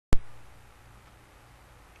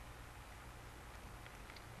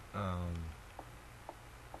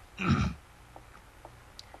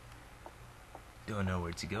Don't know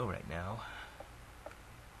where to go right now.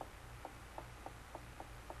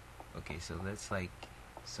 Okay, so that's like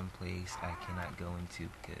someplace I cannot go into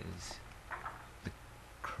because the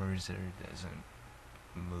cursor doesn't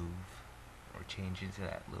move or change into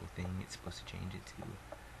that little thing it's supposed to change it to.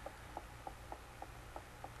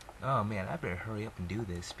 Oh man, I better hurry up and do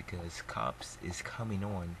this because Cops is coming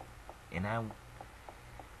on, and I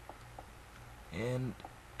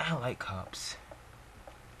like Cops,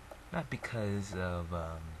 not because of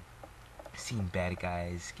seeing bad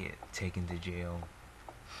guys get taken to jail.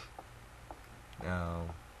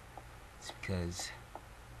 No, it's because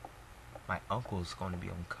my uncle's going to be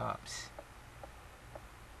on Cops,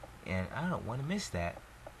 and I don't want to miss that.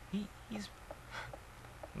 He's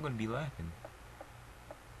I'm going to be laughing.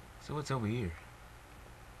 So what's over here?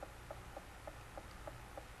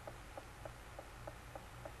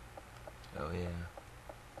 Oh yeah.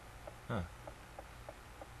 Huh.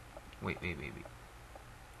 Wait.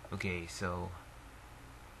 Okay, so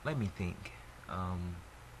let me think.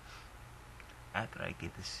 After I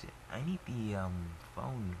get this shit, I need the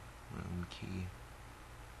phone room key.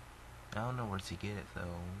 I don't know where to get it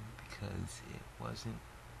though because it wasn't.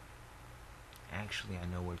 Actually, I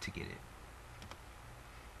know where to get it.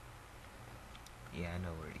 Yeah, I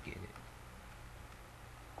know where to get it.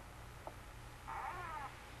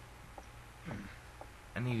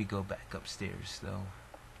 I need to go back upstairs though.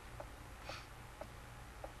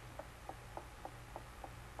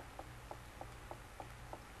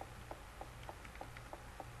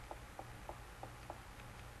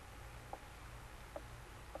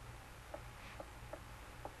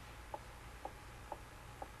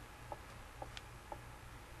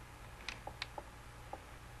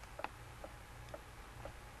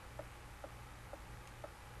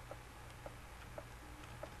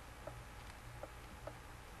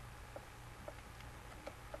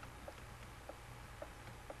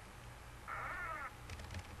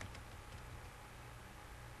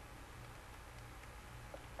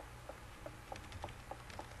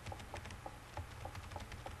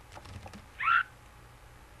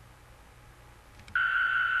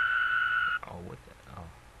 Oh, what the?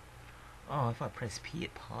 Oh, if I press P,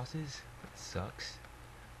 it pauses. That sucks.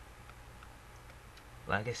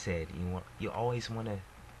 Like I said, you always want to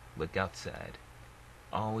look outside.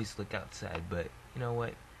 Always look outside, but you know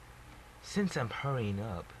what? Since I'm hurrying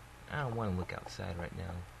up, I don't want to look outside right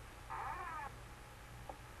now.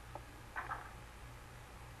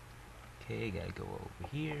 Okay, gotta go over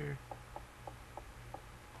here.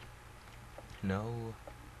 No.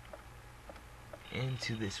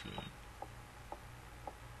 Into this room.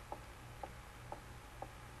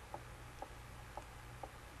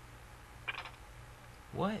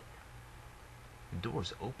 What? The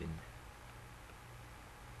door's open.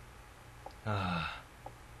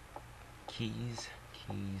 Keys.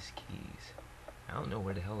 I don't know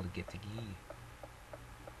where the hell to get the key.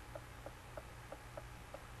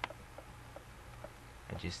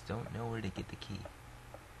 I just don't know where to get the key.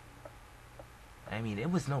 I mean,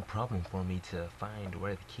 it was no problem for me to find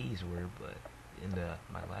where the keys were, but in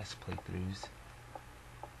my last playthroughs,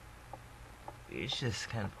 it's just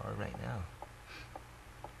kind of hard right now.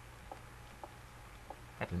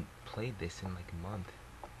 I haven't played this in like a month.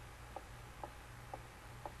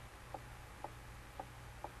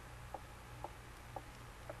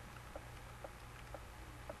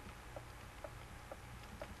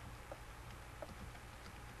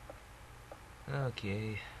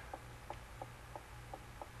 Okay.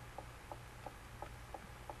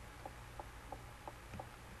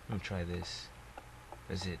 Let me try this.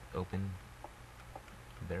 Is it open?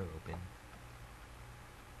 They're open.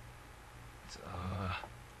 It's,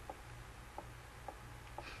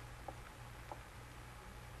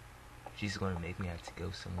 she's gonna make me have to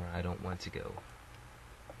go somewhere I don't want to go.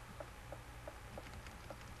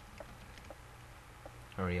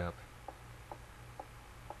 Hurry up.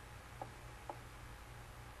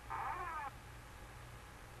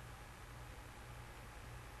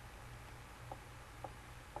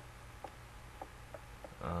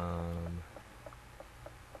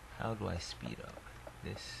 How do I speed up?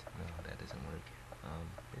 This? No, that doesn't work.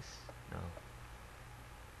 This? No.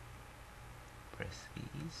 Press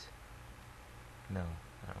these? No,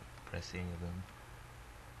 I don't press any of them.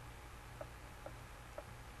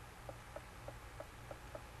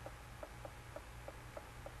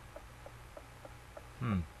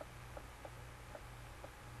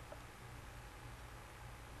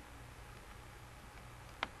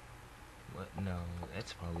 What? No,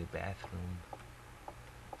 that's probably a bathroom.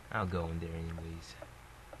 I'll go in there anyways.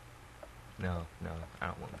 No, I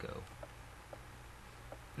don't want to go.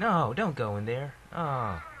 No, don't go in there.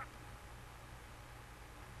 Oh.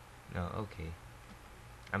 No, okay.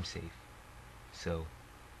 I'm safe. So,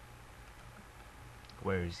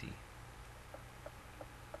 where is he?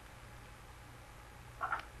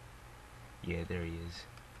 Yeah, there he is.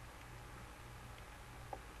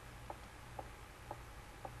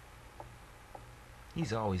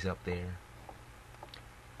 He's always up there.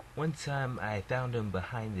 One time I found him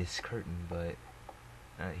behind this curtain, but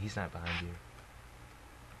he's not behind here.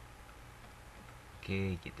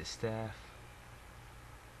 Okay, get the staff.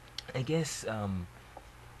 I guess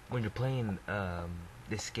when you're playing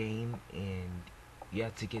this game and you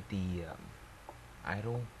have to get the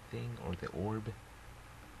idol thing or the orb,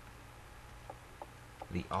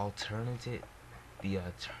 the alternative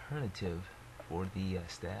for the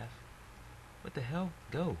staff. What the hell?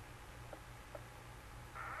 Go.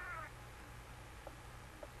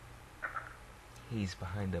 He's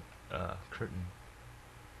behind the curtain.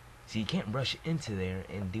 So you can't rush into there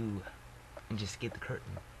and just get the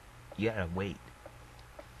curtain. You gotta wait.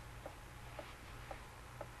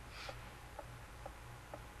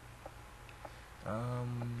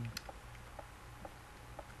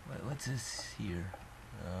 What's this here?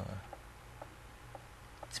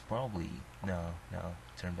 It's probably no.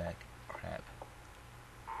 Turn back. Crap.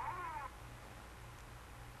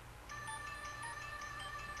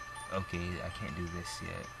 Okay, I can't do this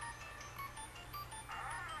yet.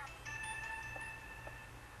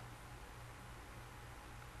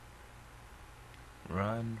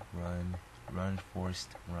 Run, Forrest,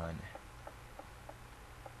 run.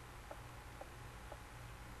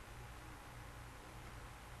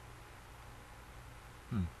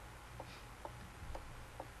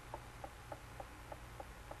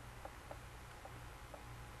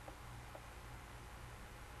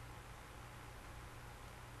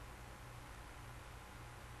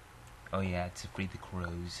 Oh yeah, to free the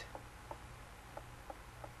crows.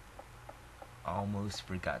 Almost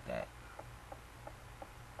forgot that.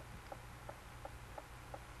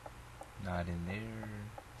 Not in there.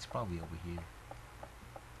 It's probably over here.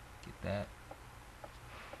 Get that.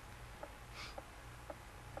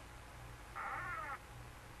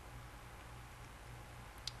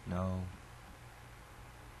 No.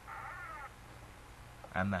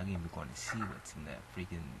 I'm not even going to see what's in that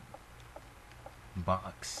freaking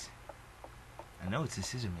box. I know it's a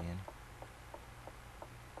scissor man.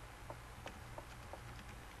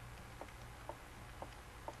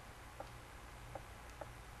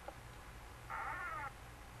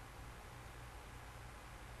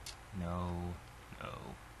 No.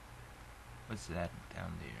 What's that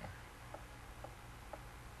down there?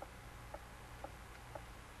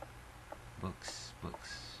 Books.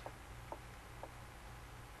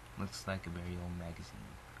 Looks like a very old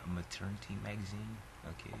magazine. A maternity magazine?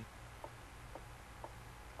 Okay.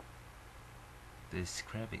 This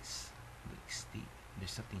Kravitz looks steep.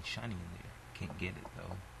 There's something shiny in there. Can't get it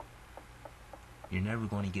though. You're never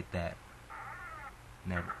going to get that.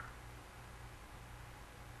 Never.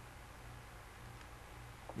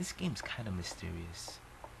 This game's kind of mysterious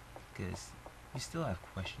because you still have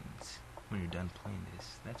questions when you're done playing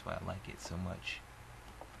this. That's why I like it so much.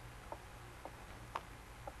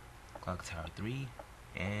 Clock Tower 3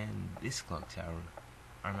 and this clock tower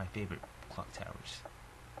are my favorite clock towers.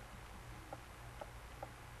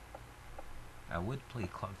 I would play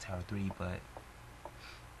Clock Tower 3, but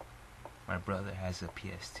my brother has a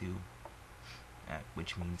PS2,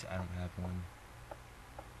 which means I don't have one.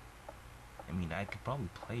 I mean, I could probably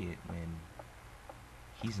play it when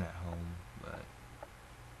he's not home, but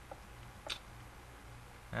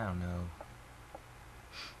I don't know.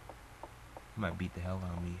 He might beat the hell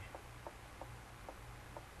out of me.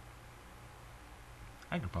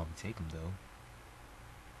 I could probably take him though.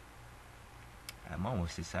 I'm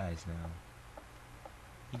almost his size now.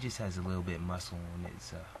 He just has a little bit of muscle on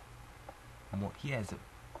his he has a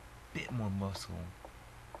bit more muscle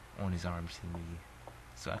on his arms than me,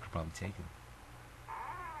 so I could probably take him.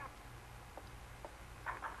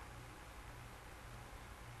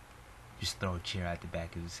 Just throw a chair at the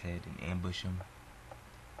back of his head and ambush him.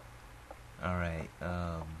 Alright,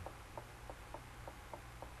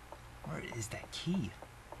 where is that key?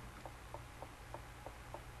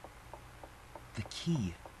 The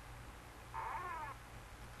key.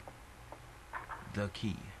 The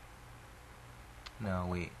key. No,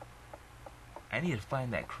 wait. I need to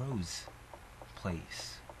find that crow's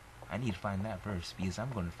place. I need to find that first because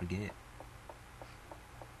I'm going to forget.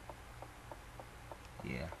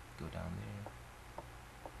 Yeah, go down there.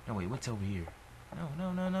 No, wait, what's over here?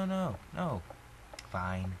 No.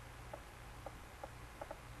 Fine.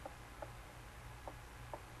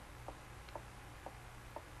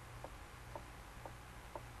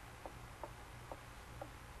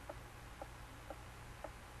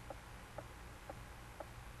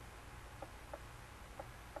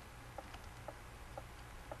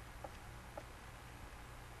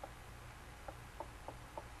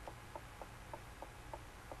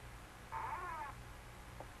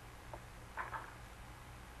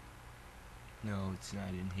 No, it's not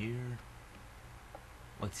in here.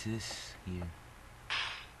 What's this here?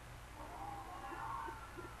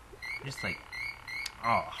 Just like,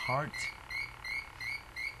 oh, heart.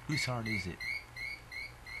 Whose heart is it?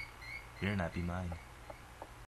 Better not be mine.